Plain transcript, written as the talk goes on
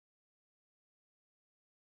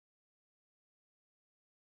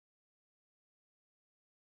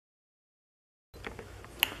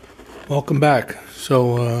Welcome back.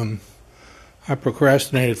 I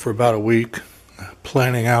procrastinated for about a week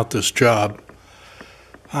planning out this job.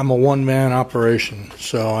 I'm a one-man operation,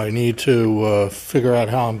 so I need to figure out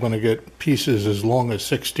how I'm going to get pieces as long as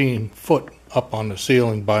 16 foot up on the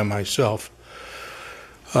ceiling by myself.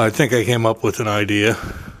 I think I came up with an idea.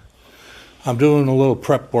 I'm doing a little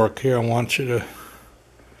prep work here. I want you to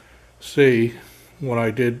see what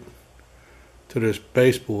I did to this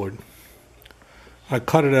baseboard. I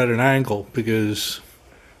cut it at an angle because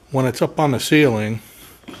when it's up on the ceiling,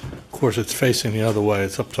 of course it's facing the other way,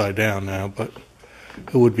 it's upside down now, but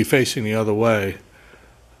it would be facing the other way.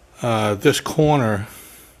 This corner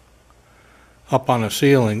up on the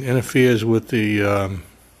ceiling interferes with the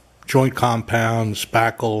joint compound,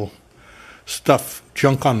 spackle, stuff,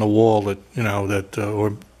 junk on the wall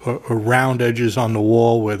or round edges on the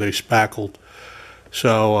wall where they spackled.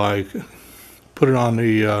 So I put it on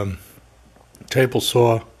the table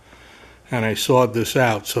saw and I sawed this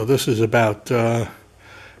out. So this is about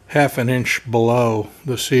half an inch below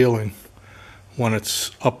the ceiling. When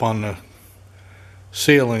it's up on the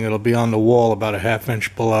ceiling, it'll be on the wall about a half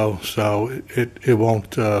inch below, so it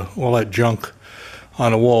won't, all that junk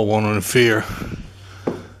on the wall won't interfere.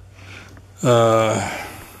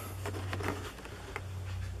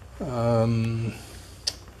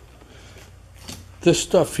 This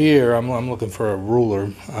stuff here, I'm looking for a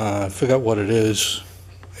ruler. I forgot what it is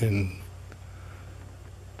in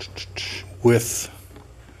width.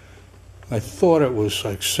 I thought it was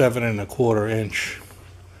like 7 1/4 inch.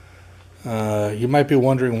 You might be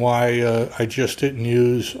wondering why I just didn't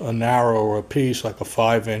use a narrower piece like a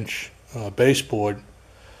 5-inch baseboard.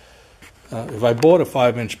 If I bought a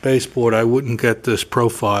 5-inch baseboard, I wouldn't get this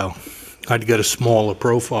profile. I'd get a smaller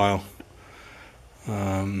profile.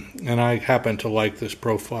 And I happen to like this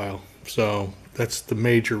profile, so that's the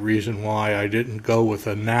major reason why I didn't go with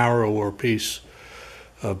a narrower piece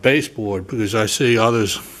of baseboard, because I see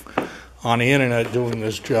others on the internet doing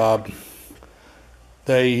this job.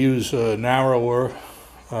 They use narrower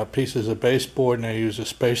pieces of baseboard, and they use a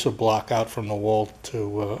spacer block out from the wall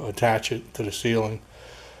to attach it to the ceiling.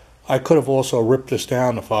 I could have also ripped this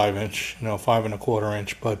down to 5-inch, 5 1/4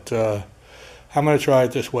 inch, but I'm going to try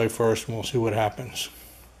it this way first, and we'll see what happens.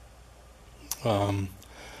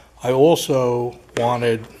 I also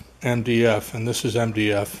wanted MDF, and this is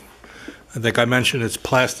MDF. I think I mentioned it's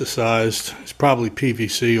plasticized. It's probably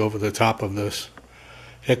PVC over the top of this.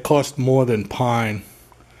 It cost more than pine,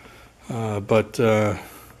 but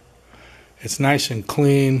it's nice and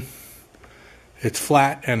clean. It's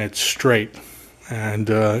flat and it's straight, and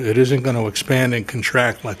it isn't going to expand and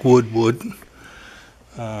contract like wood would.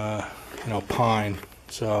 Pine.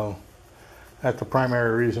 So that's the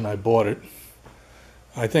primary reason I bought it.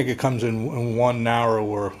 I think it comes in one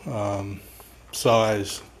narrower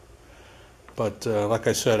size, but like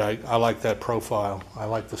I said, I like that profile. I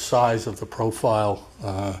like the size of the profile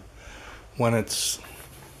when it's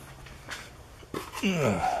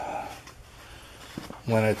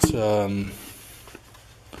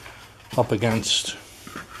up against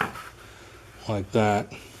like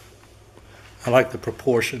that. I like the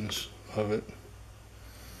proportions of it.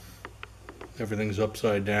 Everything's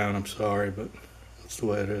upside down, I'm sorry, but that's the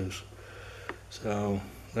way it is. So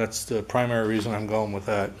that's the primary reason I'm going with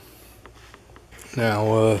that.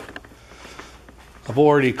 Now I've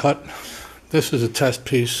already cut, this is a test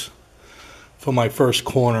piece for my first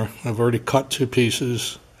corner. I've already cut 2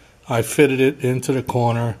 pieces. I fitted it into the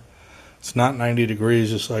corner. It's not 90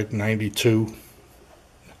 degrees, it's like 92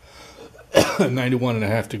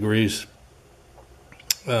 91.5 degrees.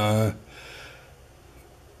 I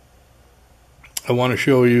want to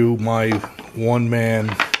show you my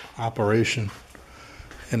one-man operation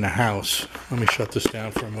in the house. Let me shut this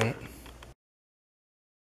down for a minute.